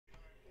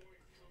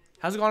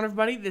How's it going,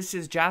 everybody? This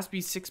is Jaspy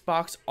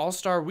 6-Box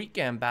All-Star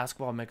Weekend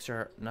Basketball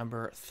Mixer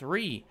number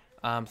 3.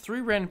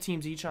 3 random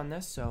teams each on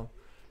this, so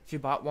if you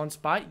bought one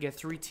spot, you get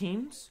 3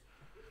 teams.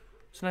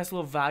 It's a nice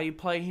little value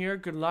play here.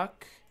 Good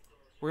luck.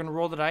 We're going to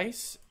roll the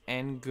dice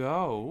and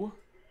go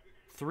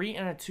 3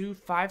 and a 2,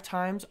 5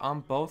 times on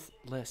both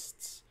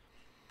lists.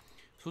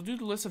 So we'll do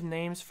the list of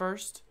names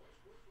first,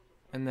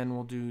 and then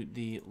we'll do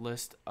the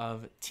list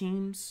of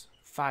teams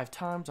 5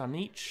 times on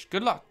each.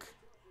 Good luck.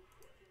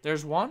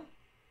 There's 1,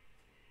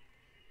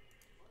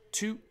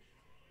 2,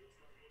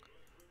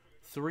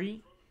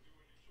 3,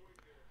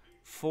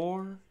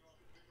 4,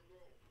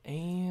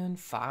 and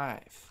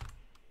 5.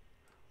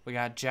 We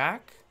got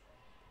Jack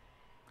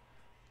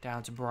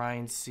down to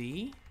Brian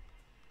C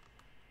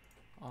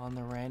on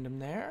the random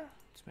there.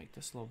 Let's make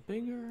this a little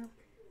bigger.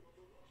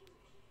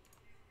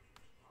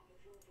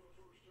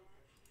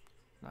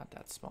 Not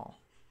that small.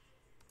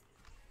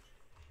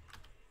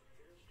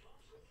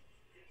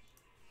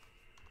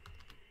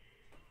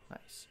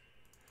 Nice.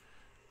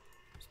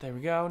 So there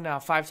we go. Now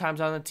 5 times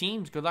on the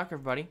teams. Good luck,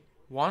 everybody.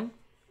 1,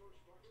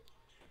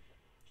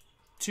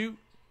 2,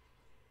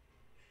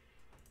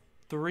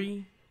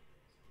 3,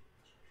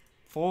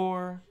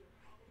 4,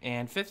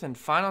 and 5th and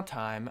final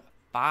time,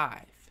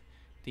 5.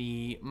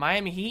 The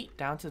Miami Heat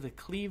down to the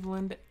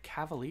Cleveland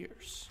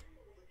Cavaliers.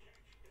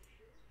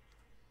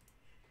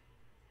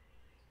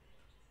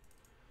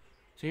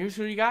 So here's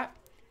who you got.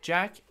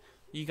 Jack,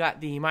 you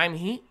got the Miami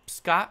Heat.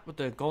 Scott with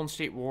the Golden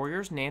State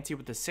Warriors. Nancy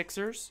with the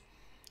Sixers.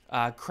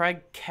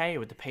 Craig K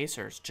with the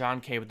Pacers. John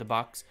K with the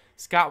Bucks.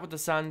 Scott with the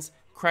Suns.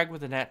 Craig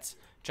with the Nets.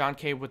 John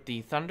K with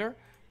the Thunder.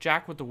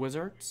 Jack with the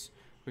Wizards.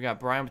 We got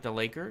Brian with the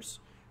Lakers.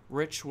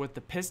 Rich with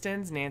the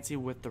Pistons. Nancy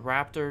with the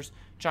Raptors.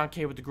 John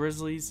K with the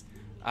Grizzlies.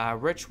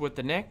 Rich with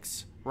the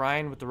Knicks.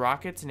 Ryan with the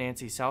Rockets.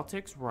 Nancy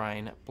Celtics.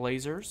 Ryan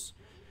Blazers.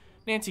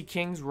 Nancy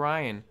Kings.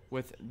 Ryan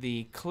with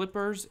the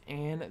Clippers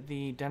and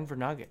the Denver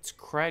Nuggets.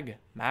 Craig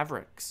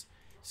Mavericks.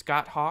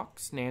 Scott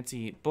Hawks.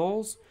 Nancy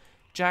Bulls.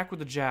 Jack with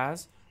the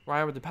Jazz.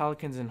 Ryan with the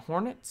Pelicans and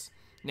Hornets.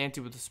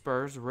 Nancy with the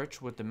Spurs.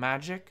 Rich with the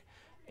Magic.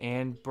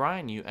 And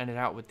Brian, you ended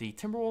out with the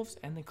Timberwolves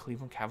and the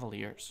Cleveland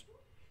Cavaliers.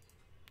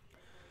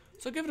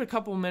 So give it a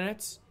couple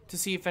minutes to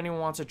see if anyone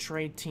wants to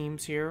trade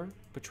teams here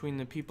between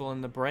the people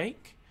in the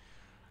break.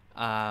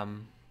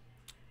 And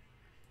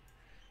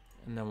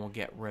then we'll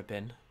get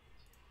ripping.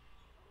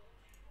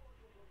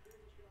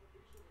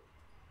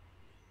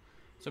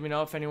 So let me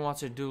know if anyone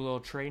wants to do a little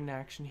trading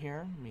action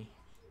here. Let me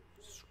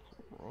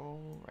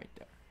scroll right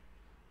there.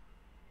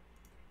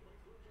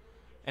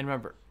 And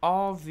remember,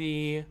 all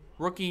the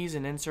rookies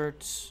and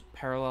inserts,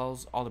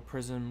 parallels, all the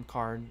Prism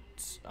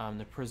cards,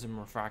 the Prism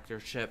Refractor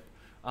ship,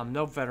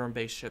 no veteran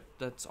base ship,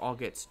 that's all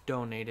gets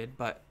donated,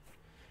 but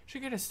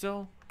should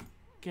still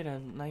get a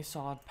nice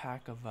solid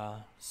pack of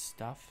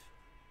stuff.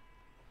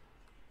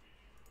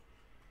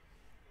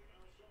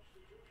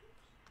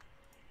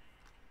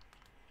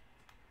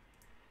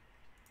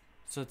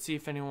 So let's see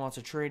if anyone wants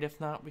to trade.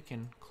 If not, we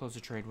can close the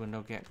trade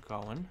window, get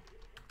going.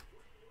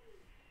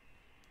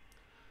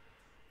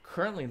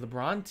 Currently,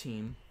 LeBron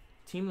Team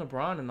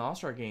LeBron in the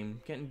All-Star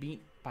game, getting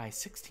beat by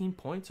 16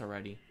 points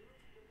already.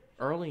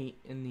 Early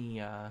in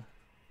the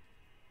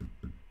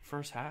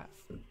first half.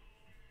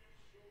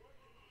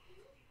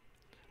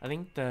 I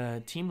think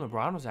the Team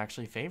LeBron was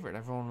actually favored.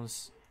 Everyone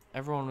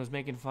was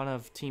making fun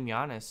of Team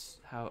Giannis,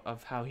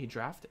 how he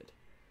drafted.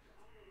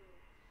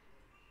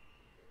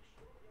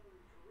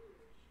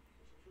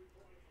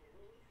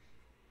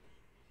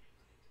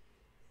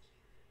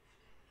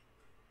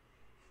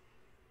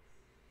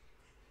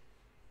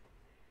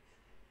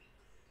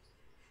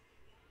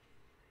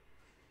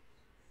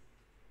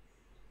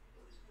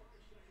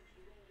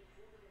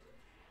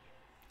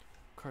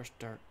 Of course,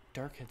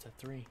 Dirk hits a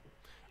 3.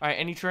 All right,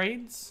 any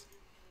trades?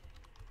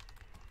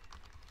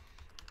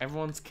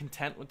 Everyone's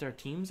content with their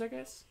teams, I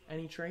guess.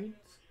 Any trades?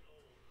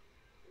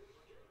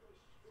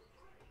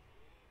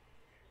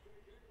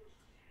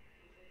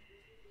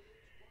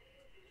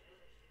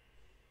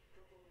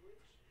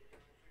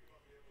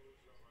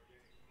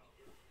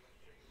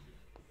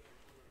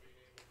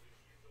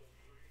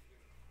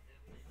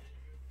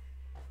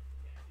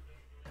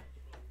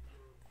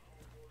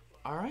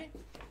 All right,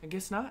 I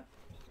guess not.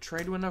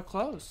 Trade window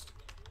closed.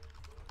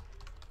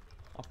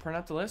 I'll print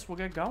out the list. We'll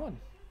get going.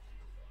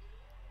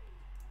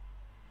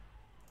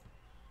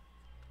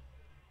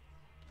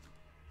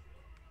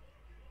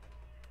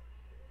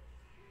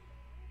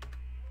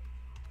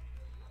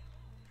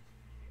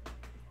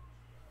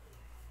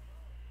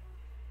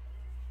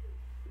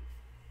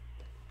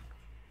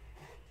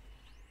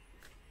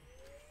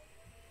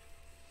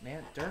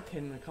 Man, Dirk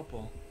hitting a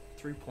couple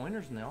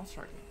 3-pointers in the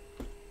All-Star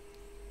game.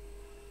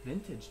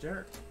 Vintage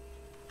Dirk.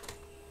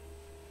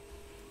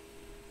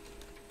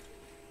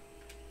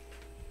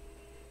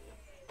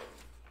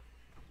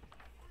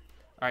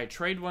 All right,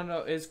 trade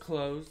window is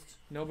closed.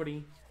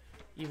 Nobody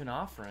even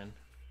offering.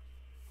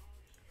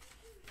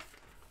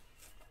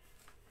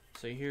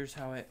 So here's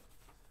how it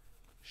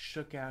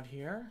shook out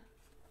here.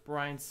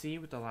 Brian C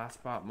with the last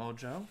spot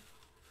mojo.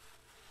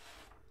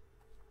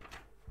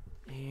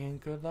 And And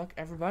good luck,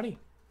 everybody.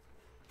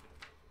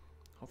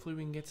 Hopefully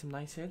we can get some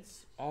nice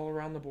hits all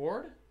around the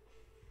board.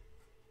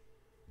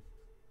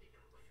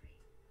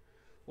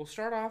 We'll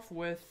start off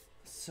with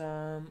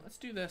some, let's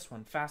do this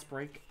one, Fast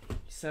Break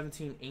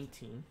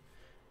 17-18.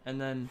 And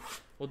then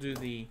we'll do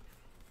the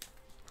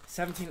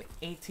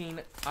 17-18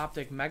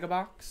 Optic Mega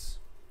Box.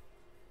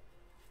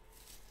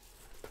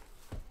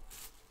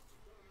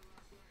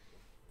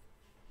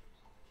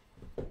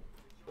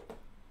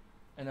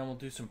 And then we'll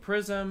do some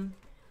Prism,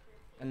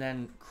 and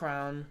then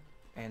Crown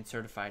and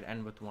Certified.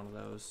 End with one of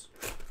those.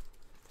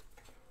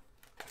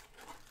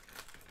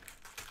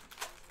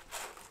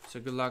 So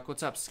good luck.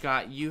 What's up,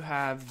 Scott? You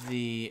have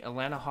the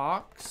Atlanta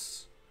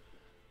Hawks,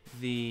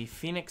 the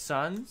Phoenix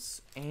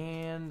Suns,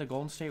 and the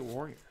Golden State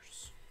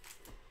Warriors.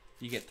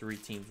 You get 3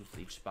 teams with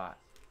each spot.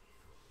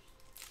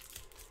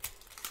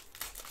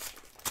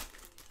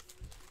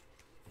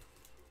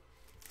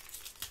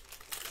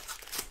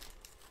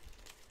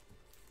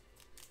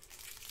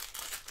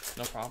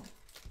 No problem.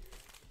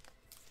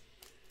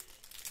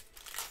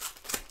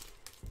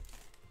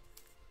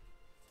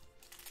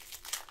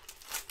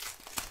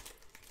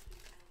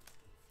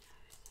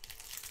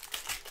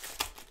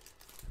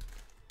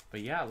 But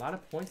yeah, a lot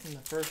of points in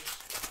the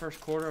first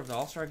quarter of the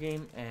All-Star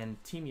game,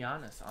 and Team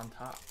Giannis on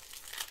top.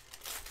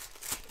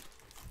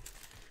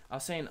 I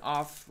was saying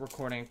off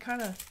recording, I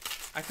kind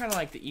of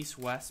like the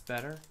East-West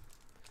better.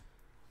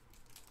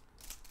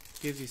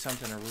 Gives you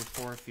something to root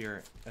for if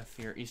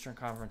you're Eastern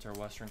Conference or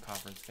Western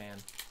Conference fan.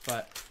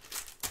 But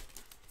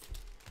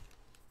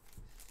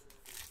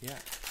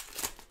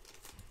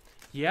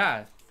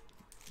yeah,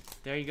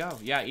 there you go.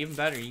 Yeah, even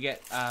better. You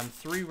get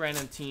 3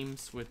 random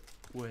teams with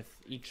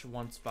each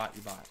one spot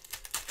you bought.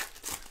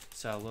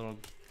 So a little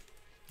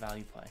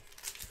value play.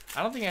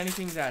 I don't think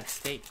anything's at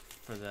stake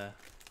for the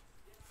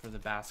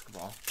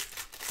basketball.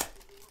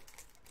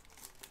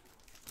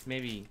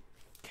 Maybe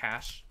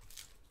cash.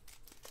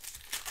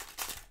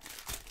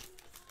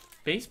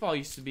 Baseball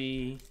used to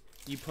be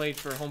you played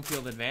for home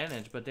field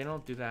advantage, but they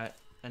don't do that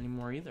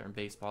anymore either in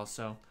baseball.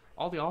 So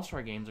all the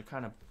All-Star games are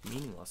kind of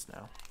meaningless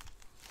now.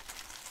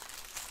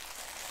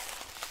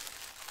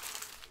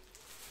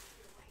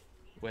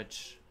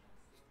 Which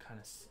kind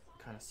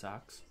of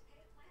sucks.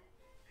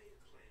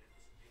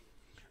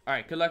 All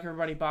right, good luck,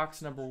 everybody.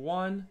 Box number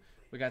 1.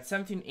 We got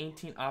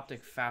 17-18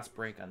 Optic Fast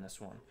Break on this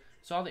one.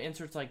 So all the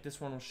inserts like this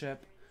one will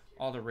ship.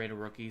 All the rated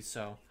rookies.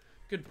 So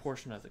good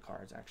portion of the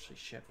cards actually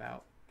ship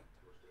out.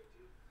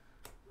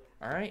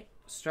 All right,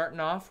 starting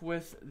off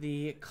with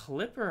the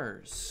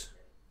Clippers.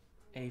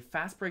 A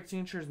Fast Break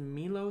Signatures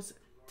Milos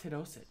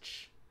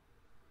Teodosic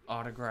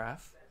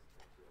autograph.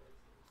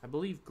 I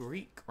believe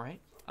Greek, right?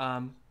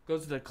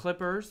 Goes to the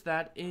Clippers.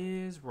 That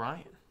is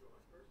Ryan.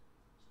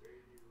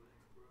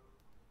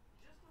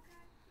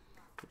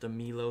 With the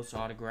Milos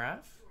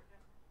autograph.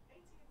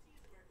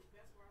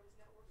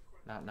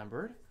 Not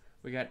numbered.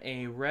 We got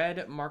a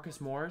red Marcus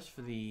Morris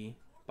for the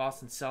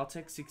Boston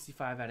Celtics,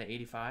 65 out of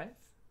 85.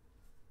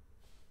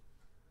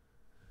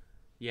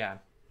 Yeah.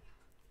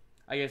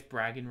 I guess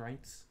bragging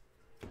rights.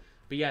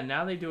 But yeah,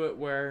 now they do it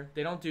where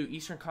they don't do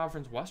Eastern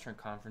Conference, Western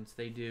Conference.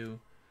 They do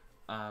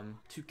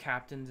 2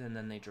 captains and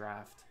then they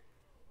draft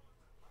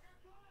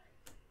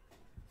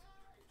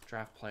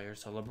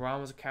players. So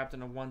LeBron was a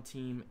captain of one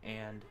team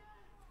and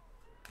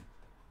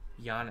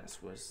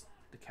Giannis was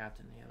the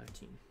captain of the other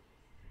team.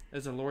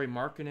 There's a Lauri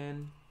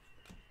Markkanen.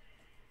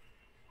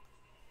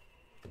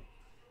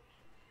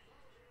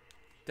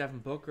 Devin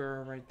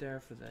Booker right there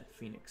for the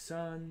Phoenix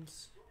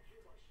Suns.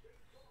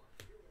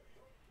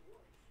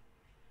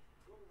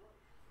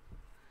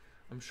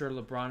 I'm sure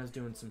LeBron is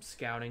doing some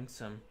scouting,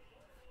 some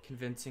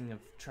convincing of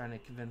trying to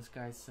convince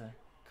guys to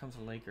come to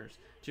Lakers.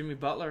 Jimmy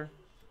Butler.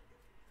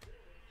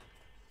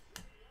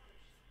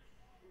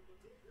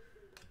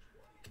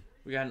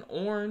 We got an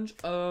orange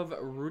of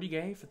Rudy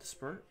Gay for the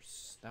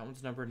Spurs. That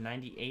one's numbered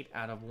 98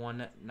 out of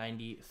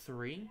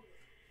 193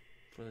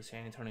 for the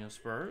San Antonio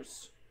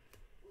Spurs.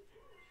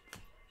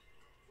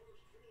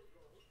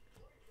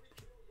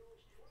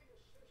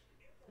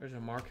 There's a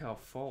Markelle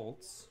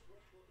Fultz.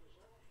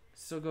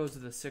 Still goes to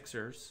the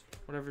Sixers.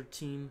 Whatever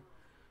team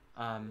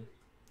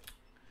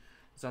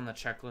is on the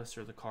checklist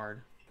or the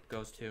card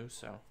goes to.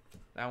 So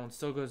that one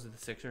still goes to the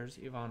Sixers.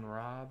 Yvonne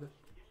Robb.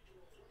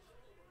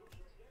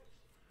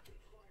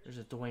 There's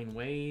a Dwayne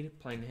Wade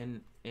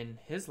playing in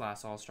his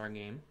last All-Star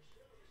game.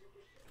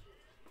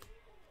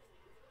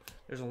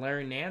 There's a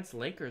Larry Nance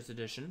Lakers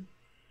edition.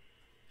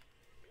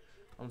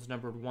 That one's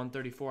numbered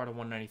 134 out of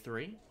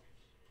 193.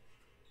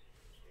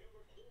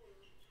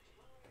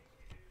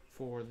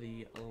 For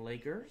the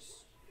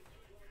Lakers.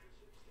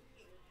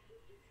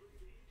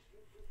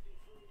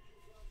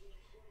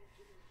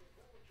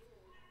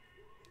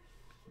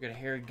 We got a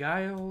Harry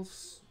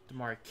Giles,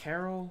 DeMar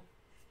Carroll.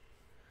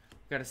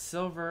 We got a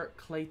silver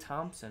Klay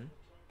Thompson.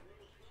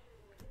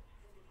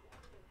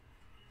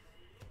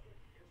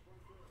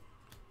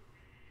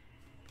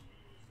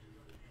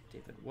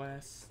 David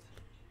West.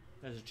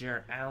 There's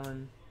Jarrett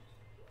Allen.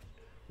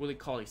 Willie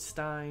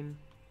Cauley-Stein.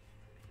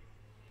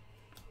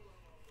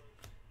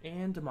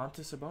 And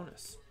DeMontis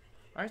Sabonis.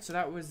 All right, so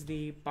that was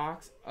the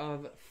box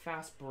of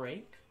Fast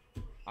Break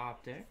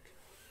Optic.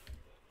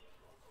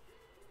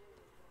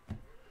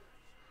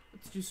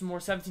 Let's do some more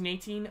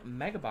 17-18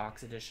 Mega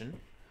Box Edition.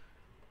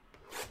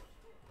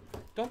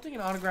 Don't think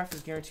an autograph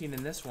is guaranteed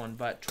in this one,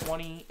 but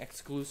 20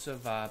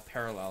 exclusive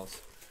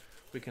parallels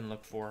we can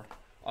look for.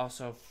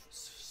 Also,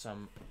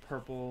 some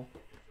purple,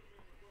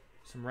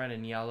 some red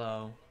and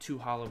yellow, 2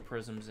 hollow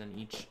prisms in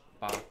each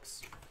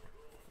box.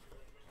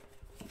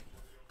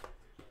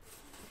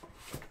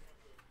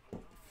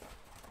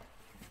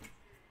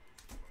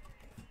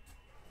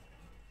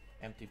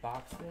 Empty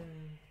box bin.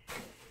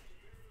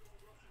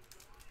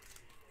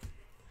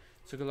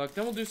 So good luck.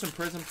 Then we'll do some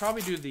Prism.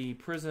 Probably do the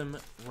Prism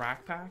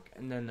Rack Pack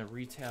and then the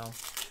retail.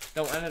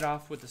 Then we'll end it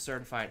off with the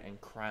Certified and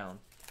Crown.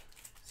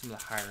 Some of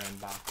the higher end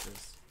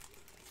boxes.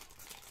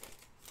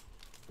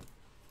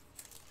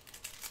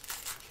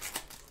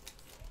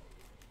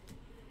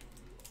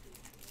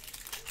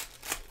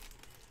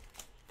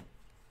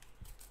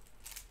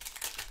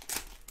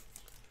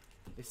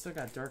 They still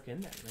got Dirk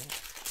in there, man.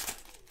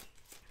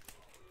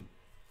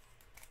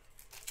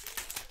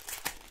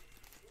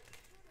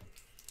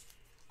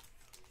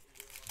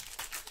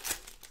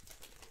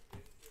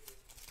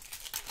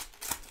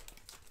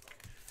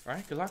 All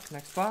right, good luck.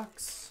 Next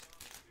box.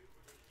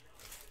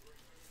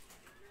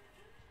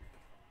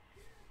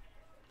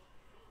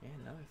 And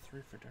another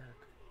 3 for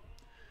Dirk.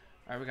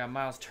 All right, we got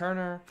Miles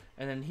Turner.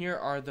 And then here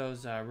are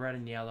those red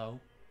and yellow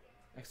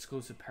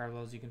exclusive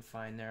parallels you can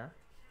find there.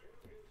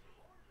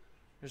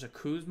 There's a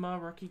Kuzma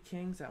Rookie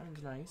Kings. That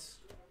one's nice.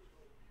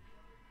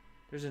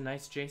 There's a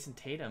nice Jason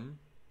Tatum.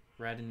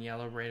 Red and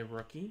yellow rated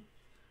rookie.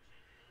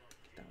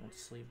 Get that one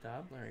sleeved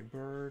up. Larry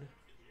Bird.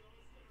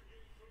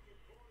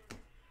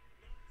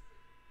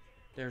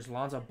 There's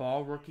Lonzo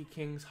Ball Rookie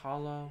Kings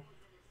Hollow.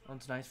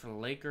 One's nice for the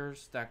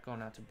Lakers. That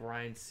going out to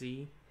Brian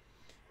C.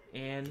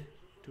 And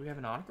do we have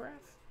an autograph?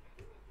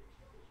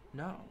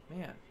 No,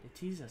 man. They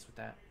teased us with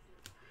that.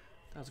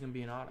 That was going to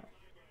be an auto.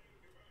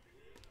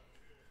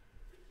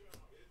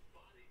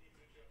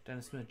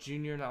 Dennis Smith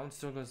Jr. That one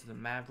still goes to the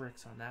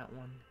Mavericks on that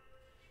one.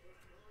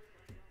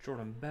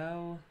 Jordan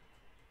Bell.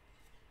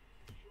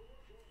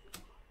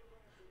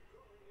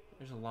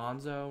 There's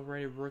Alonzo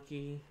rated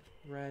rookie.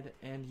 Red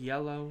and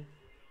yellow.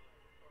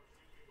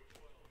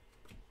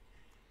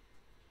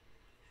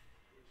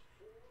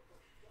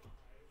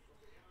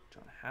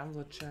 John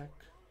Havlicek.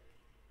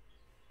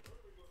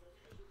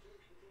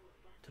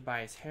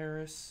 Tobias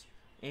Harris.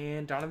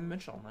 And Donovan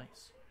Mitchell.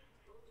 Nice.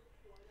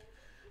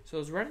 So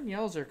those red and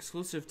yellows are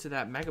exclusive to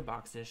that Mega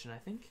Box edition. I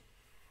think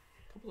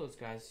a couple of those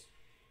guys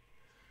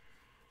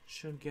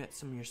should get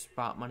some of your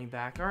spot money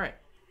back. All right.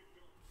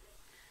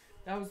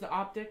 That was the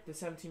Optic, the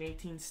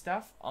 17-18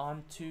 stuff.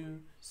 On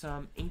to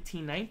some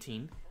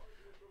 18-19.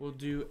 We'll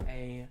do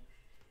a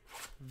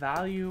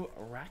Value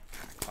Rack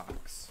Pack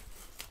box.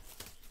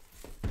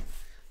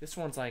 This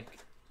one's like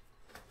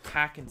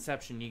pack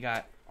inception. You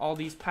got all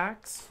these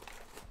packs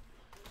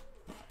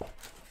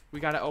we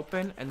got to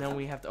open, and then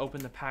we have to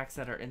open the packs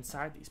that are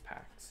inside these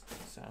packs.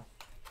 So,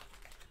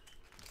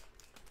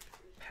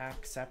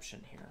 packception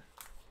here.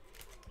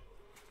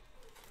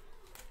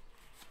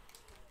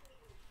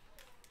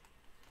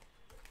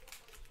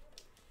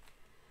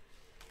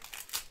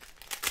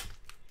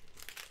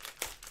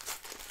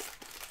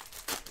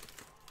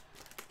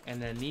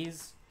 And then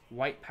these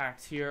white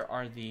packs here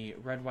are the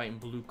red, white, and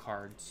blue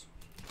cards.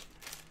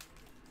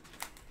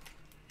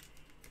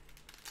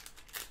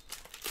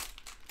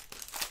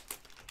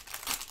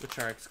 Which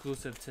are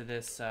exclusive to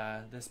this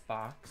this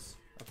box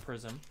of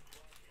Prism.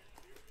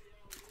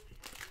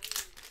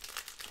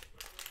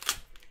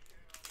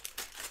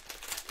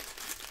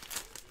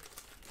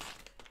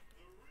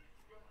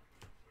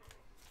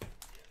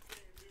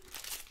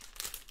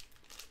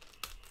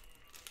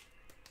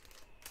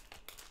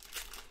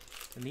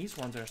 And these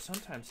ones are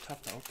sometimes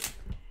tough to open.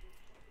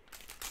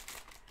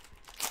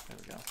 There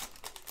we go.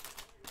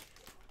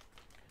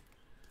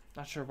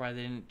 Not sure why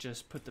they didn't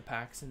just put the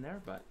packs in there,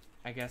 but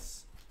I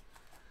guess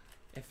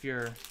if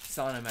you're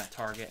selling them at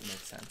Target, it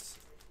makes sense.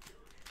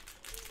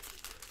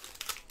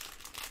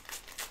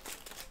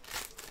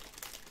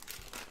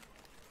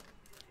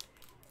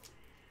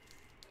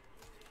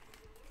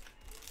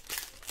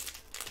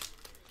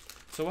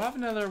 So we'll have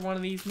another one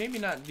of these, maybe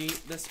not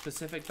this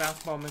specific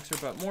basketball mixer,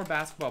 but more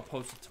basketball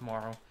posted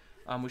tomorrow.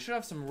 We should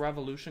have some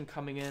Revolution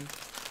coming in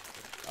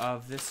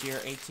of this year,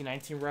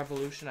 18-19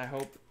 Revolution, I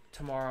hope,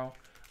 tomorrow.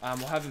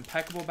 We'll have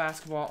Impeccable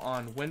Basketball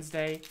on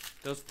Wednesday.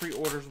 Those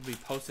pre-orders will be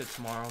posted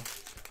tomorrow.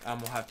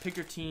 We'll have Pick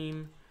Your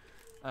Team,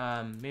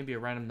 maybe a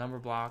random number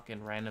block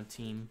and random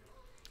team.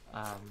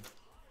 Wow.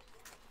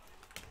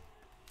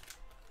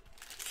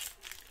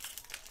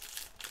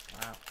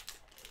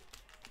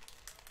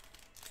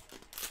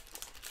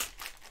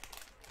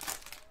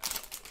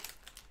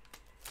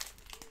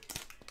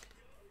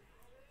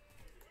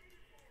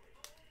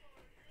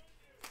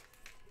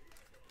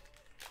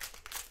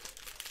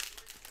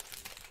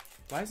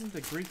 Why isn't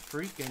the Greek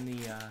Freak in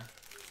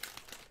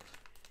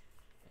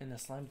the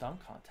slam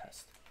dunk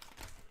contest?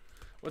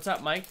 What's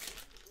up, Mike?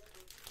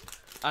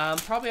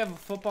 Probably have a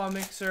football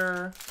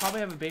mixer,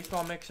 probably have a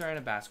baseball mixer, and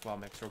a basketball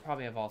mixer. We'll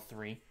probably have all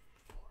three.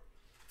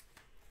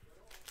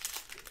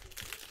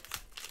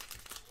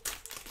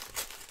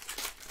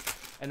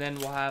 And then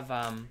we'll have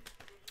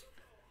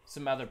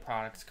some other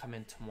products come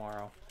in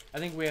tomorrow. I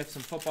think we have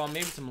some football,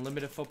 maybe some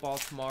limited football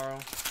tomorrow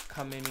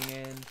coming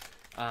in.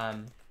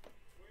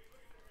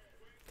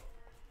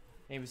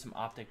 Maybe some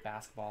optic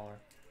basketball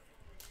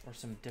or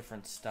some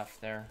different stuff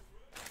there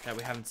that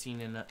we haven't seen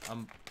in a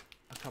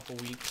couple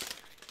weeks.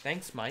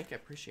 Thanks, Mike. I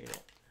appreciate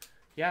it.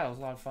 Yeah, it was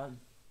a lot of fun.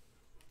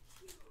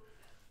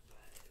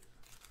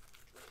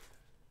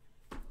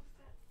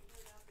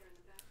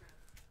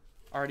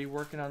 Already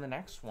working on the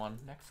next one,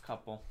 next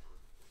couple.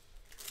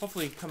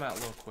 Hopefully come out a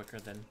little quicker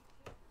than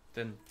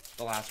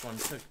the last one.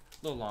 It took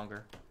a little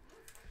longer.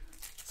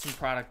 Some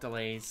product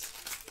delays.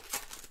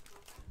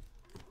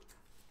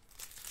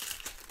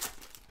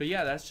 But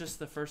yeah, that's just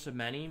the first of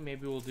many.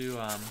 Maybe we'll do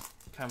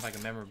kind of like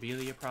a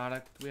memorabilia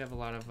product. We have a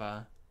lot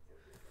of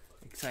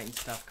exciting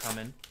stuff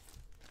coming.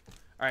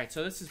 Alright,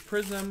 so this is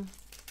Prism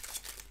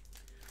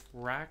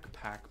Rack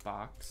Pack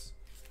box.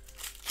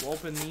 We'll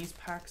open these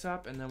packs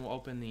up, and then we'll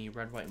open the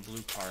red, white, and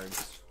blue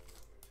cards.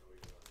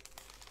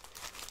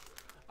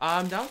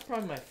 That was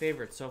probably my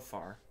favorite so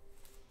far.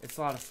 It's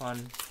a lot of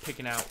fun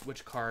picking out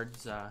which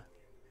cards to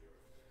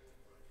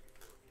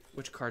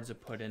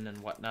put in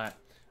and whatnot.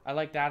 I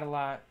like that a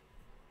lot.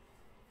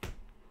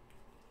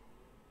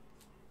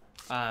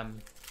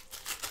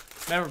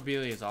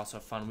 Memorabilia is also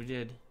fun. We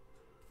did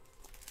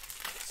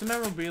some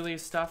memorabilia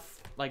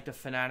stuff, like the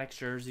Fanatics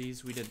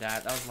jerseys. We did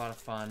that. That was a lot of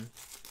fun.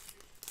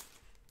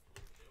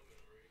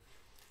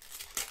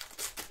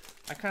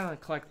 I kind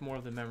of collect more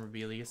of the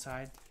memorabilia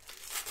side.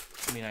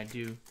 I mean, I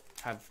do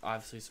have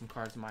obviously some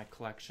cards in my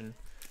collection.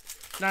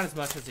 Not as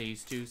much as I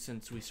used to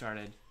since we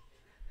started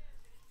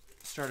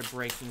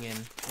breaking in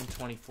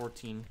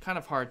 2014. Kind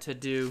of hard to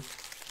do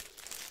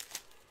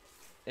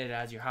it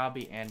as your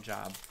hobby and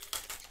job.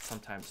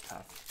 Sometimes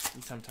tough.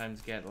 You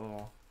sometimes get a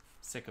little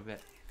sick of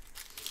it.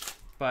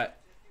 But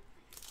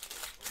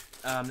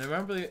the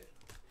memorabilia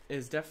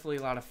is definitely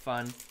a lot of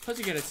fun. Plus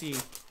you get to see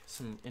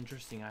some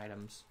interesting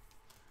items.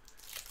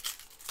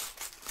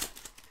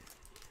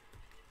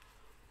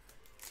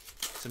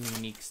 Some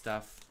unique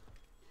stuff.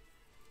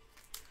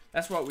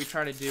 That's what we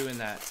try to do in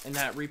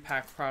that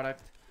repack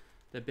product,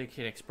 the Big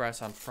Hit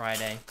Express on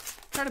Friday.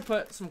 Try to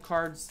put some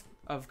cards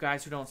of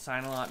guys who don't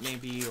sign a lot,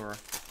 maybe, or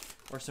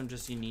some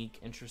just unique,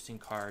 interesting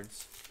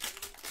cards.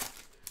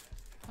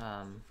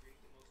 So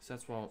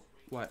that's what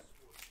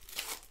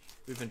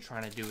we've been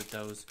trying to do with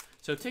those.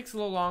 So it takes a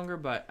little longer,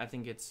 but I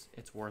think it's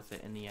worth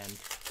it in the end.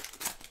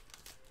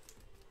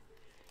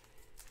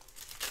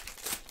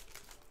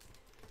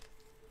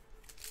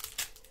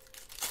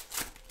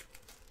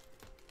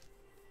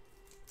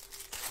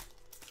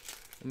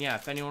 And yeah,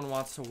 if anyone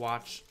wants to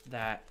watch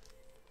that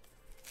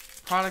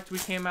product we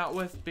came out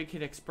with, Big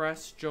Hit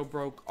Express, Joe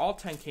broke all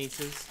 10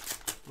 cases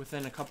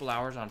within a couple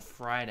hours on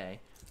Friday.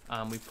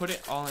 We put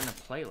it all in a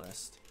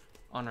playlist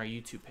on our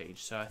YouTube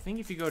page. So I think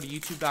if you go to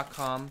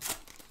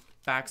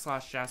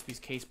youtube.com/Jaspy's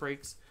Case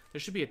Breaks, there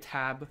should be a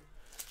tab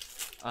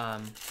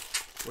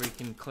where you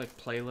can click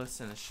playlists,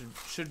 and it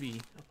should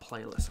be a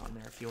playlist on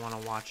there if you want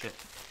to watch it.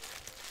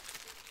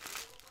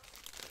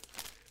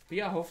 But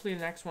yeah, hopefully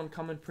the next one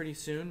coming pretty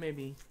soon,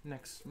 maybe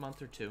next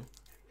month or two.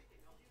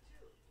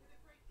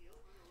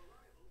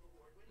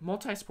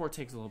 Multi-sport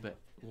takes a little bit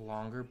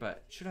longer,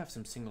 but should have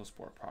some single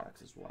sport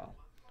products as well.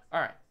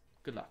 Alright,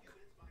 good luck.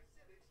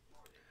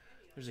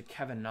 There's a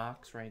Kevin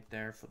Knox right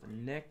there for the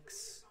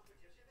Knicks.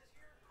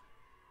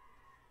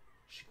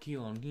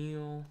 Shaquille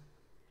O'Neal.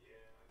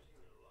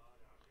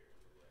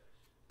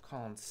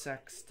 Colin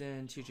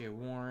Sexton, TJ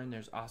Warren.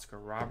 There's Oscar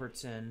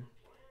Robertson.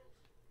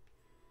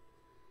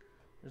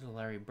 There's a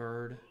Larry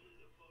Bird.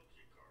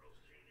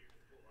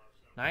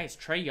 Nice.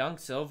 Trae Young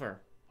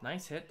silver.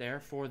 Nice hit there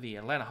for the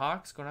Atlanta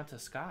Hawks. Going out to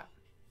Scott.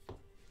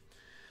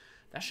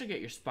 That should get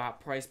your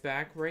spot price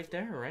back right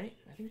there, right?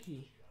 I think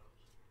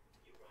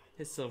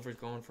his silver's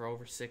going for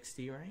over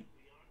 60, right?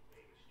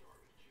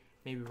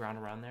 Maybe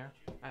around there.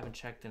 I haven't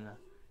checked in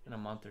a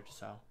month or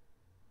so.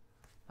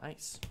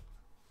 Nice.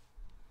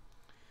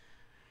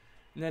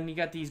 And then you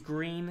got these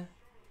green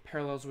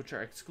parallels, which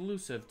are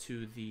exclusive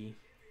to the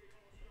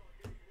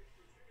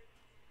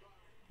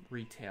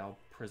retail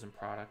Prism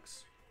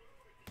products.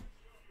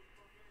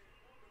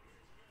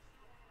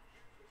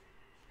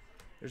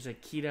 There's a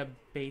Keita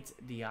Bates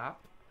Diop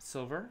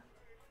silver.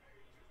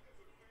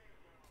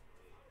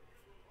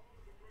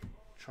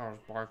 Charles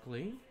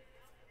Barkley.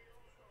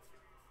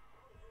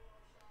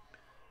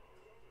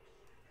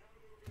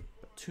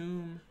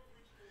 Batum.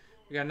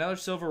 We got another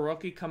silver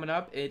rookie coming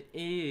up. It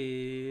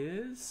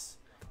is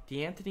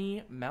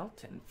DeAnthony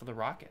Melton for the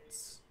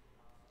Rockets.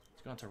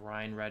 It's going to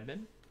Ryan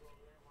Redmond.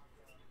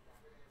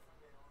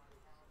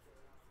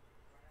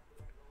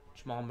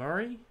 Jamal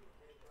Murray.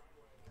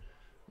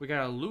 We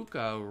got a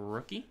Luka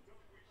rookie.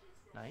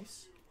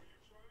 Nice.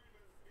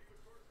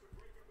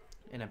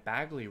 And a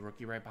Bagley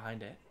rookie right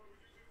behind it.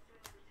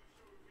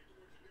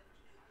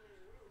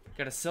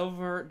 Got a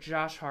silver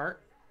Josh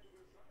Hart.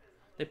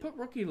 They put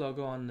rookie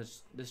logo on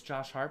this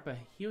Josh Hart, but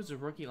he was a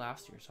rookie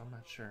last year, so I'm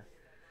not sure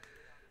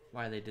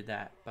why they did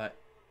that. But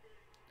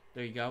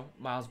there you go.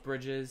 Miles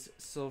Bridges,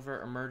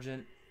 silver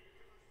emergent.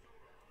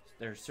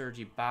 There's Serge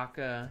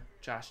Ibaka,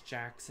 Josh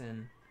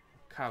Jackson,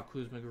 Kyle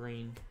Kuzma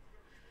green.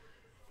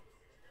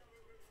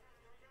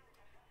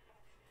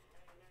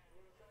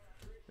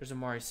 There's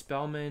Amari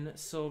Spellman,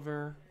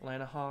 silver,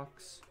 Atlanta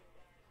Hawks.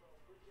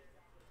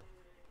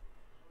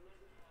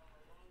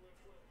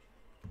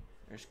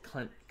 There's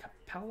Clint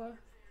Capella.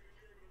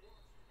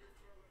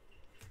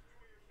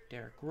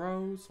 Derrick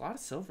Rose. A lot of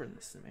silver in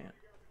this, man.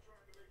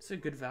 It's a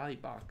good value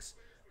box.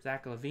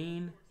 Zach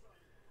LaVine.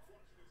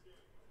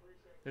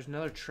 There's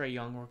another Trae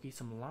Young rookie.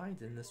 Some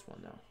lines in this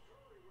one, though.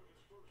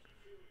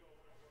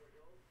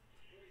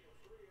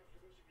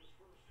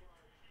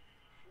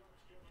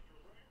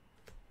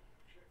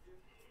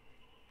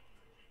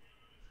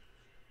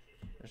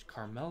 There's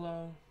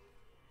Carmelo.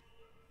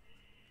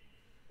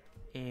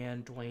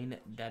 And Dwayne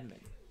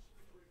Dedmon.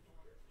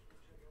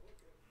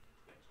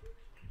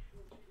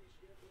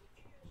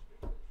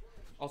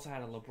 Also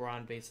had a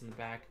LeBron base in the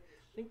back.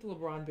 I think the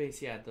LeBron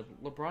base, yeah, the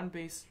LeBron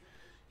base,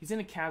 he's in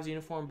a Cavs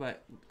uniform,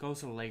 but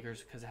goes to the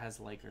Lakers because it has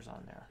Lakers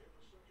on there.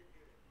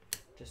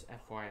 Just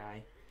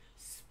FYI.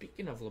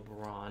 Speaking of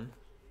LeBron,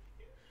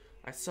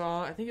 I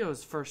think it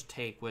was First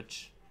Take,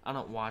 which I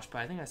don't watch, but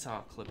I think I saw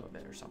a clip of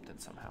it or something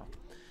somehow.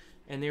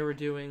 And they were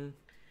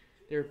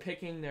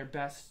picking their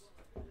best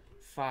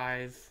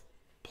 5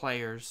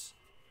 players.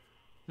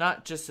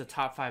 Not just the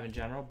top 5 in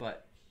general,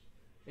 but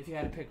if you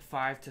had to pick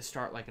 5 to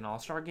start like an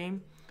all-star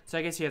game. So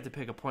I guess you have to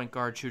pick a point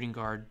guard, shooting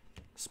guard,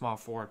 small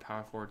forward,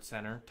 power forward,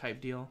 center type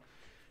deal.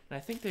 And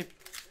I think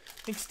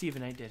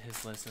Stephen A did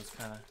his list. It was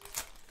kind of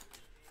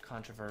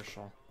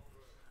controversial.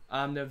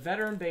 The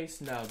veteran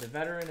base, no. The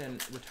veteran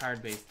and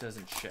retired base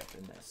doesn't ship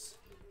in this.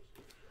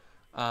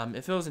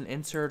 If it was an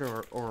insert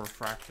or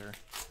refractor,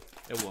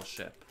 it will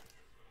ship.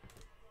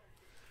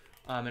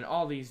 And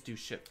all these do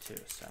ship too.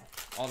 So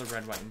all the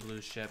red, white, and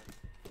blue ship.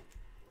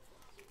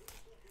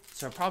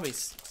 So probably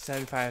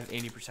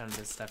 75-80% of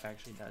this stuff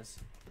actually does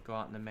go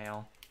out in the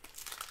mail.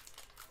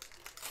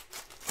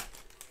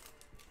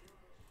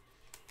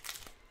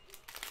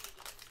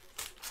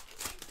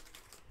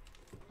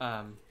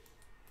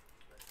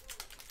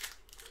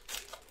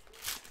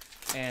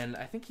 And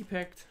I think he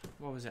picked,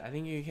 what was it? I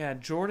think he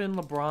had Jordan,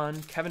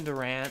 LeBron, Kevin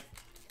Durant,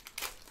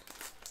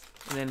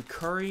 and then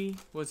Curry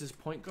was his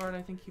point guard,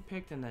 I think he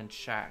picked, and then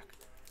Shaq.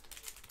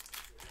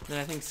 And then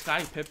I think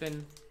Scottie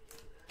Pippen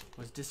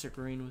was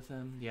disagreeing with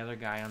him, the other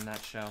guy on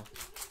that show.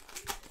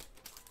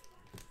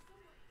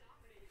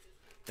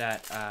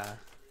 That, I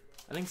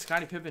think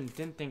Scottie Pippen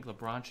didn't think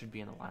LeBron should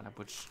be in the lineup,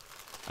 which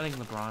I think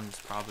LeBron is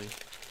probably,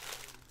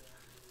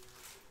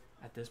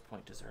 at this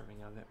point,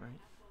 deserving of it, right?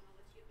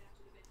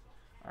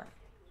 Alright.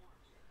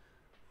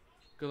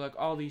 Good luck.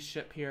 All these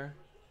ship here.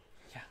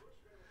 Yeah.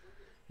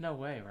 No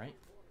way, right?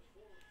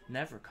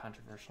 Never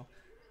controversial.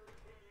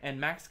 And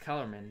Max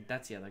Kellerman,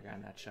 that's the other guy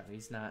on that show.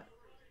 He's not...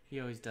 He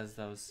always does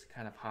those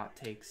kind of hot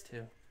takes,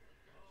 too.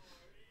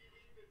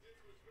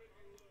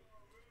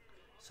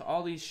 So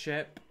all these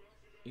ship.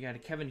 You got a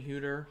Kevin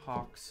Huerter,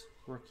 Hawks,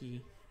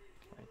 rookie,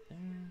 right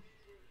there.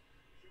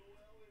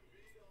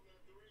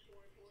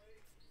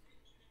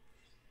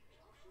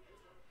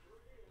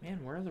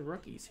 Man, where are the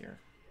rookies here?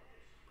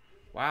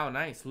 Wow,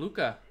 nice.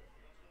 Luka.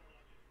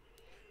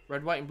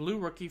 Red, white, and blue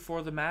rookie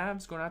for the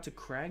Mavs. Going out to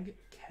Craig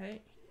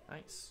K.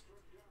 Nice.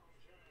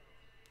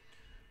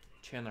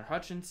 Chandler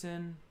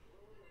Hutchinson.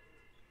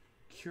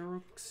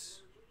 Kurux.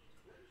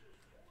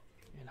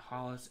 And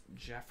Hollis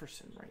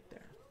Jefferson right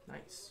there.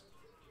 Nice.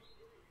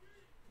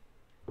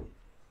 But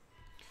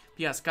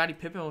yeah, Scottie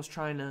Pippen was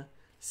trying to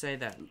say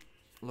that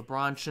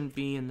LeBron shouldn't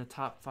be in the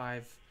top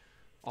 5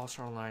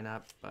 All-Star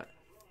lineup, but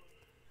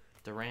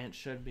Durant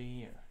should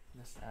be, or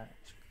this, that.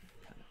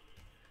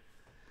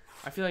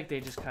 I feel like they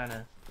just kind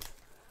of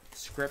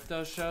script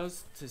those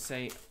shows to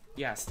say,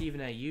 yeah, Stephen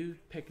A., you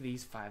pick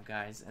these 5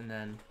 guys, and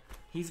then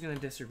he's going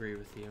to disagree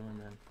with you, and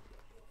then...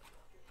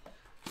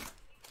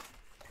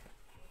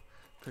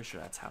 Pretty sure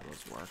that's how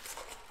those work.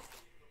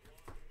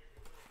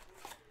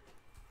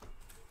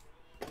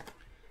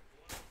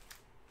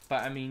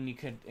 But, I mean, you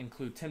could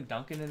include Tim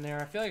Duncan in there.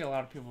 I feel like a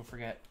lot of people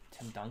forget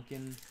Tim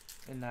Duncan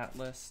in that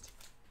list.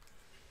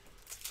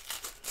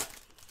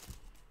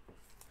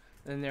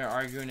 And they're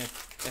arguing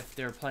if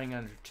they're playing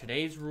under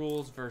today's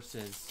rules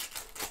versus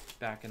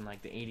back in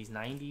like the 80s,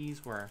 90s,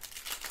 where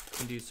you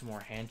can do some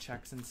more hand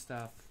checks and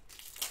stuff.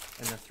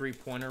 And the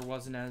three-pointer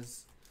wasn't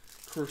as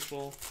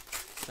crucial.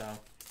 So,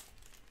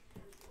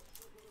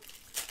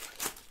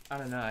 I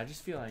don't know. I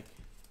just feel like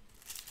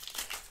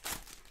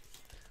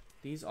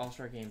these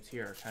All-Star games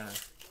here are kind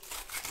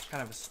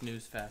of a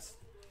snooze fest.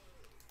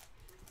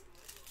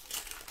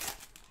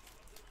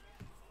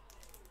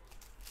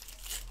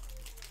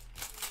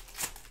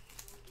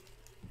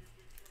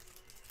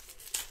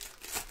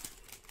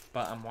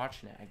 But I'm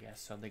watching it, I guess,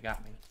 so they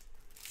got me.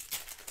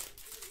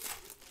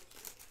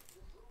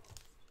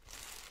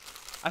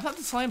 I thought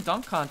the slam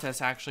dunk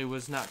contest actually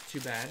was not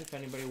too bad. If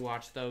anybody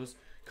watched those,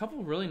 a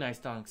couple really nice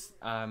dunks.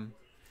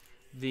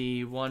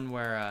 The one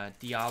where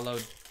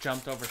Diallo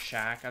jumped over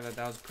Shaq, I thought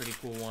that was a pretty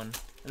cool one.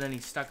 And then he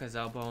stuck his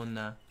elbow in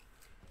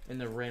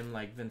the rim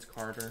like Vince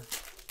Carter.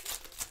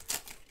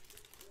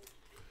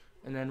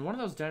 And then one of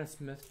those Dennis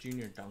Smith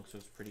Jr. dunks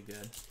was pretty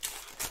good.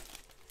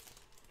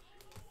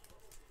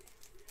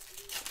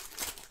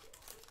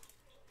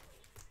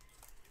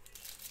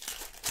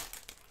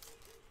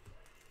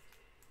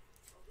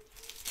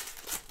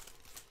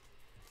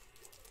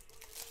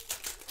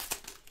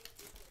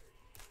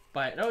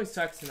 But it always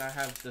sucks to not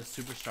have the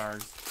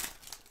superstars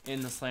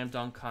in the slam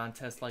dunk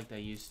contest like they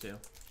used to. I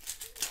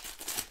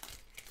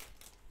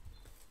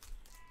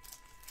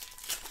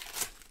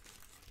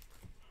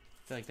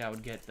feel like that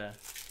would get the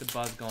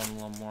buzz going a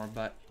little more,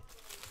 but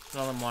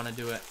none of them want to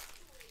do it.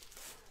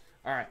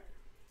 Alright.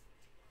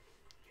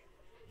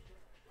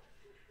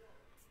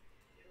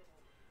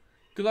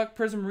 Good luck,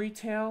 Prism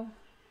Retail.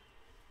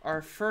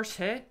 Our first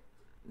hit.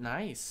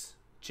 Nice.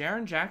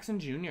 Jaren Jackson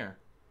Jr.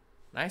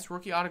 Nice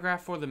rookie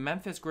autograph for the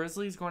Memphis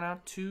Grizzlies going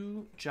out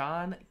to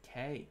John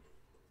K.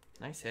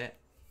 Nice hit.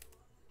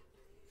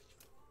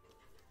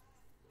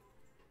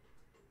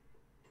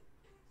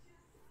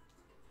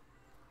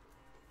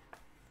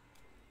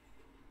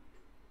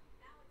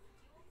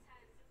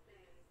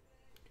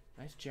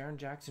 Nice Jaren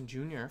Jackson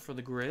Jr. for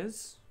the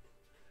Grizz.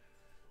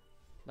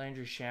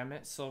 Landry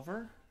Shamet,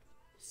 silver.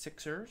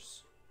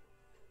 Sixers.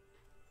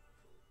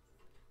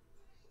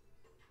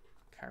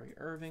 Kyrie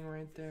Irving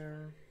right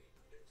there.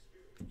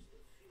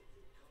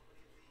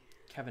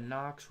 Kevin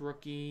Knox,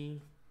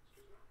 rookie.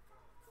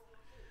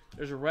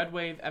 There's a Red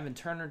Wave, Evan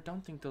Turner.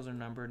 Don't think those are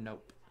numbered.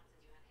 Nope.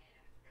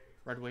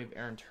 Red Wave,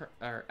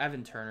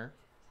 Evan Turner.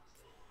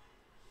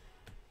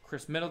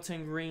 Chris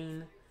Middleton,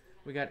 green.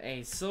 We got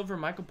a silver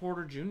Michael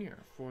Porter Jr.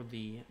 for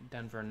the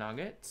Denver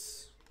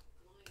Nuggets.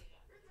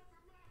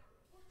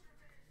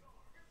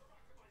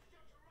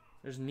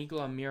 There's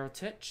Nikola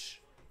Mirotic,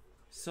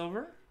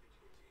 silver.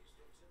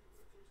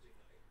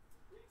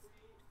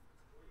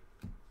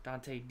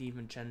 Dante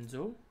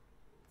DiVincenzo.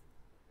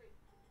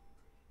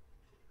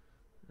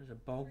 There's a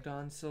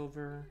Bogdan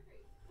silver.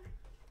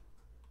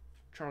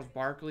 Charles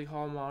Barkley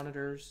Hall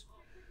monitors.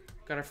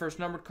 Got our first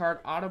numbered card,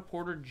 Otto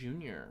Porter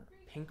Jr.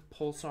 Pink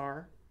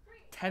Pulsar.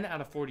 10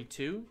 out of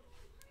 42.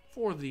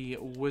 For the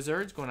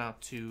Wizards, going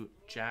out to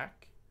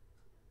Jack.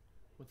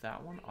 With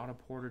that one, Otto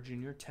Porter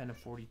Jr. 10 of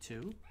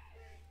 42.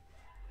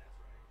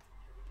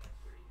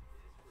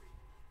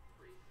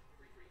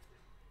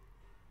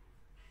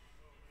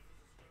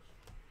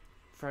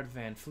 Fred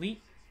VanVleet.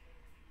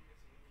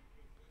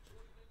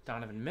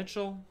 Donovan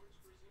Mitchell.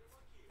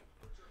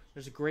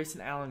 There's a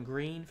Grayson Allen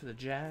Green for the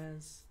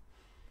Jazz.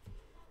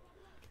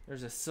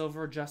 There's a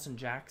silver Justin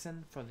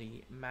Jackson for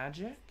the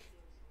Magic.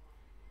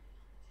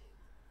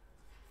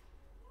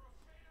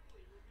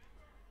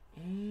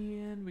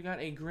 And we got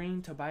a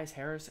green Tobias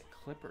Harris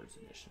Clippers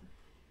edition.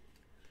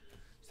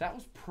 So that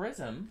was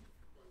Prism.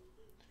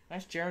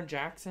 Nice Jaren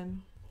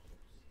Jackson.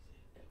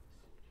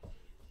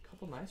 A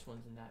couple nice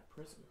ones in that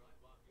Prism.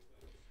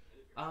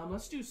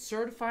 Let's do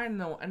certified, and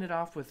then we'll end it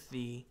off with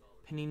the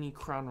Panini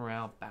Crown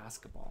Royale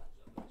basketball.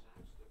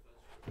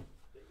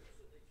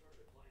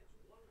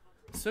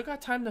 Still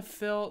got time to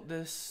fill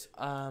this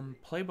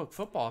playbook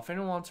football. If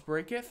anyone wants to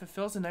break it, if it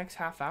fills the next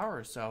half hour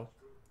or so,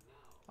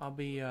 I'll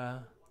be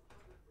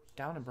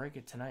down to break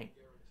it tonight.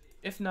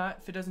 If not,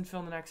 if it doesn't fill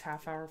in the next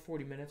half hour,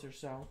 40 minutes or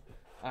so,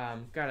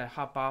 gotta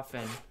hop off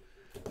and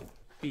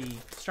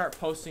start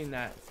posting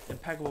that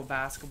impeccable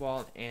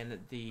basketball and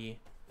the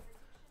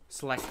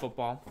select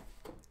football.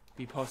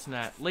 Be posting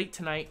that late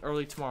tonight,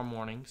 early tomorrow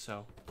morning.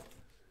 So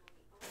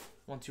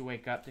once you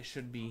wake up, they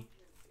should be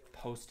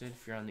posted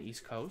if you're on the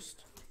East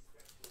Coast.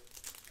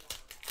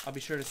 I'll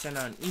be sure to send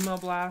out an email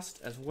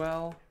blast as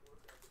well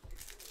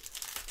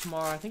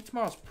tomorrow. I think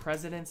tomorrow's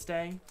President's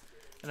Day,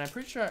 and I'm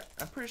pretty sure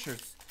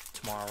it's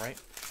tomorrow,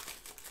 right?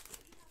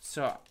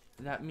 So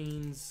that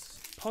means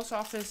post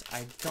office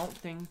I don't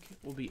think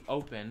will be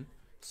open.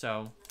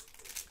 So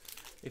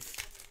if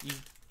you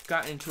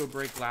got into a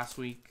break last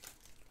week,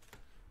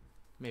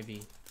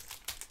 maybe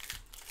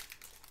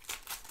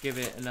give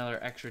it another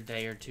extra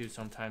day or two.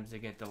 Sometimes they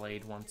get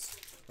delayed once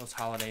those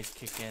holidays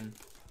kick in.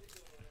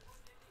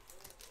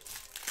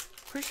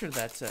 Pretty sure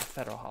that's a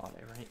federal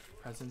holiday, right?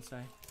 President's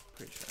Day?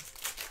 Pretty sure.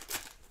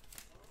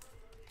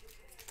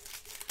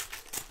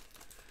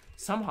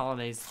 Some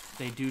holidays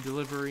they do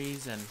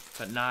deliveries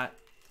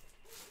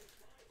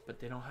but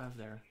they don't have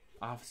their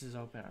offices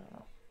open. I don't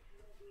know.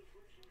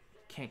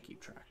 Can't keep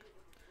track.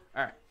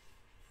 All right.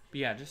 But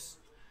yeah, just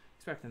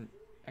expect an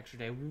extra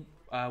day.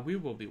 We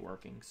will be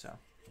working, so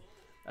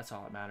that's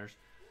all that matters.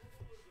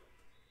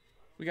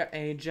 We got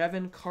a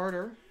Javon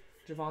Carter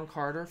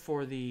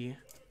for the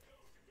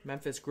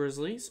Memphis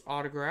Grizzlies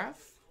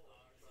autograph.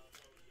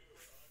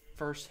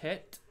 First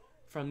hit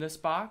from this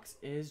box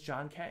is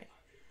John K.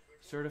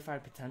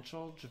 Certified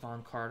Potential,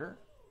 Javon Carter.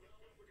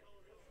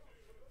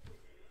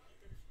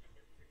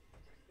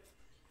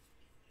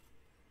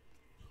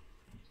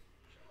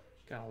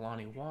 Got a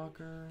Lonnie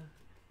Walker.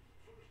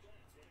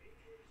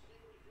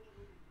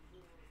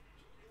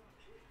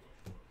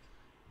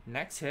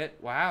 Next hit.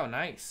 Wow,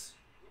 nice.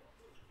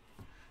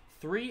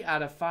 3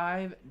 out of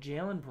 5,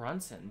 Jalen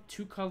Brunson.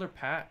 2-color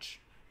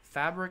patch.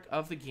 Fabric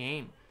of the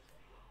game.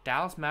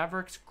 Dallas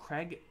Mavericks,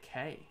 Craig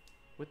K.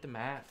 with the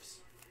Mavs.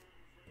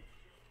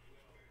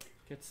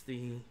 Gets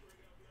the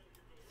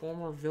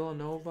former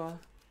Villanova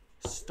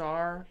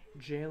star,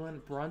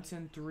 Jalen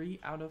Brunson. 3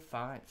 out of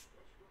 5.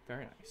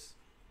 Very nice.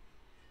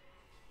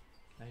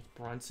 Nice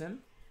Brunson.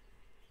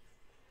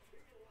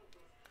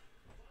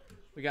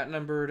 We got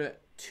numbered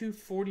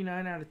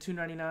 249 out of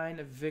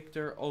 299,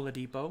 Victor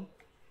Oladipo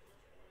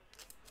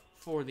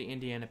for the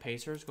Indiana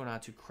Pacers, going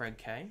out to Craig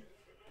K.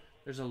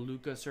 There's a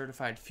Luka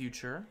certified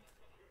future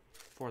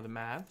for the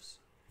Mavs.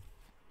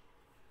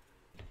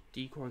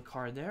 Decoy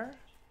card there.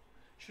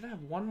 Should I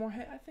have one more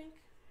hit, I think?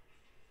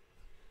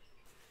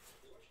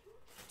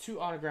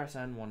 2 autographs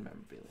and 1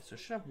 memorabilia. So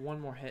should have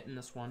one more hit in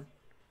this one.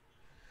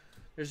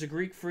 There's a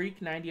Greek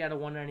Freak, 90 out of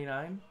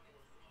 199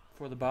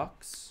 for the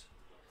Bucks.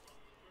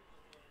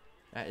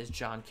 That is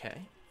John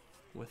K.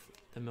 with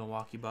the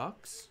Milwaukee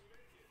Bucks.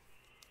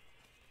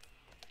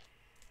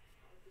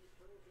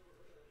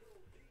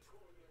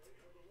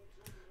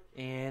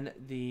 And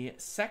the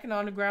second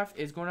autograph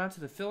is going out to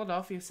the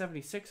Philadelphia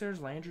 76ers,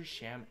 Landry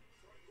Shamet.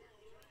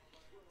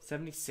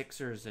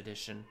 76ers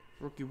edition.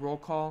 Rookie roll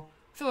call.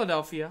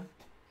 Philadelphia.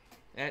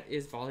 That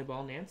is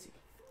Volleyball Nancy.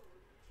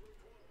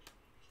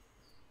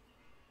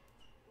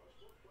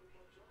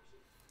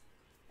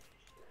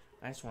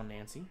 Nice one,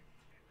 Nancy.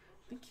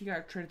 I think he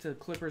got traded to the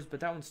Clippers, but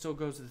that one still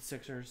goes to the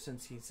Sixers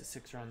since he's a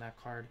Sixer on that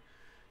card.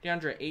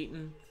 DeAndre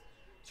Ayton,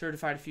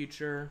 certified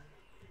future.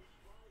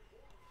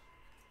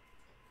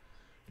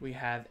 We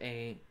have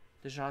a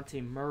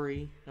DeJounte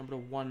Murray, number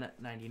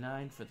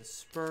 199 for the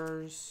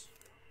Spurs.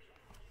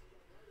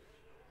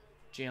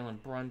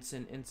 Jalen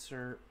Brunson,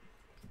 insert.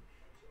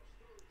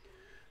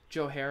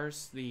 Joe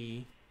Harris,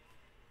 the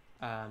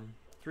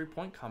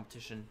 3-point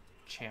competition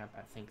champ,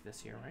 I think,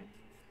 this year, right?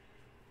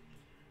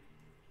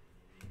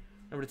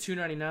 Number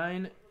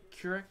 299,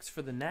 Curix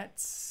for the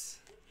Nets.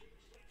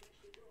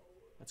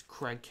 That's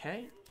Craig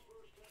K.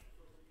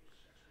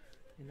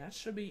 And that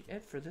should be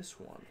it for this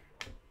one.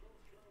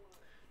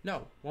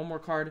 No, one more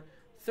card.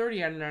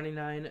 30 out of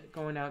 99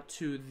 going out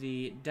to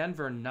the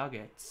Denver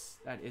Nuggets.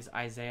 That is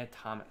Isaiah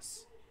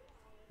Thomas.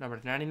 Number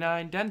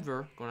 99,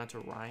 Denver, going out to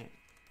Ryan.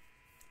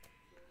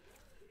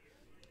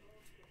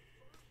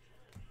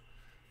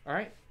 All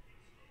right.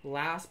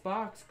 Last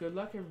box. Good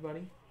luck,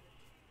 everybody.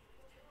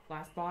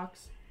 Last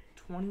box.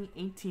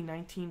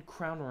 2018-19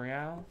 Crown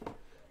Royale.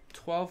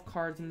 12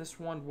 cards in this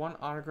one. 1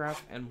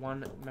 autograph and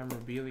 1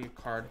 memorabilia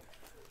card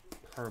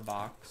per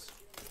box.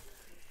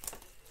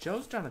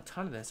 Joe's done a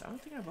ton of this. I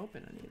don't think I've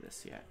opened any of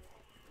this yet.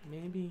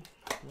 Maybe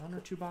 1 or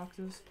 2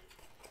 boxes.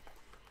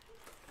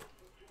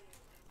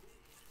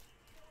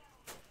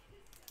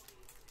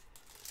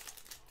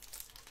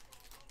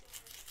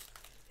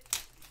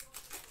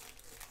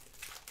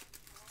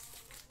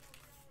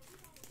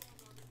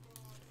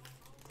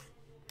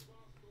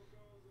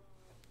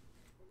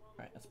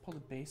 Alright, let's pull the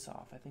base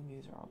off. I think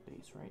these are all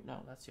base, right?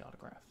 No, that's the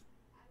autograph.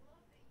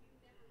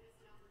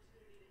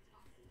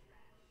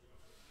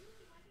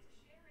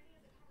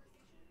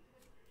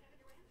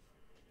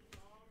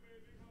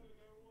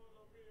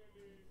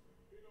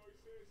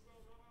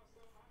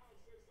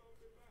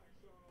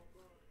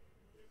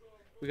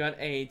 We got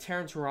a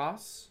Terrence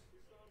Ross,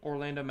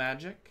 Orlando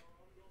Magic,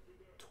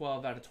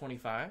 12 out of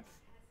 25.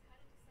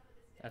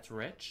 That's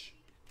Rich.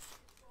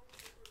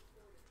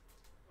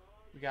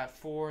 We got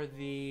for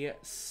the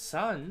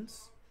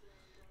Suns,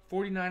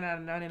 49 out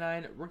of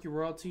 99, rookie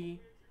royalty,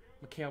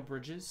 Mikal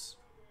Bridges,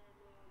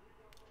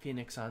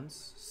 Phoenix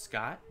Suns,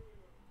 Scott.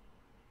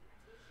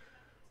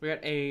 We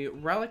got a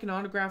relic and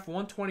autograph,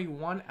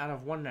 121 out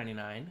of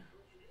 199,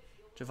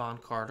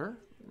 Javon Carter.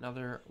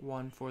 Another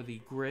one for the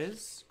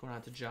Grizz, going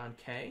out to John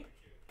K.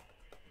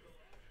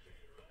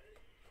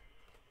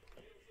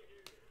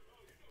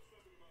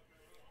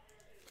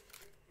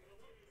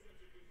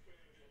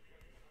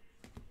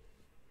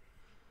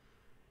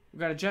 We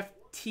got a Jeff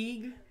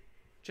Teague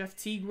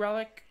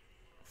relic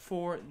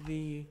for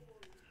the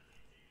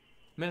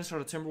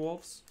Minnesota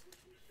Timberwolves.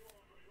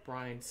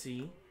 Brian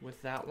C.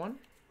 with that one.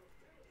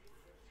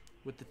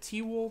 With the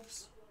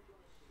T-Wolves.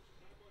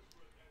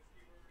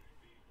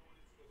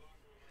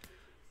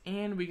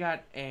 And we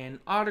got an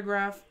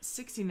autograph,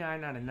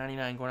 69 out of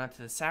 99, going out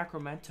to the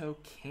Sacramento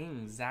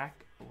Kings,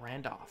 Zach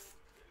Randolph.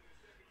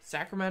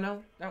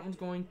 Sacramento, that one's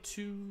going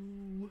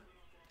to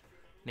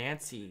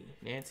Nancy.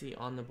 Nancy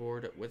on the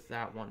board with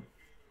that one.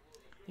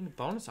 I think a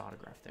bonus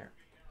autograph there.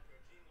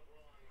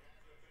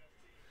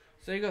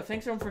 So there you go.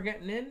 Thanks everyone for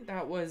getting in.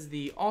 That was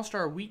the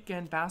All-Star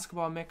Weekend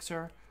Basketball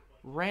Mixer,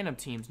 Random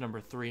Teams number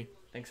 3.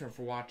 Thanks everyone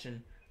for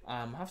watching.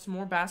 Have some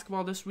more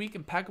basketball this week,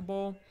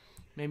 Impeccable.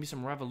 Maybe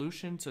some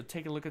Revolution. So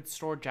take a look at the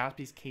store,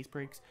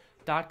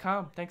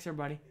 jaspyscasebreaks.com. Thanks,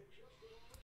 everybody.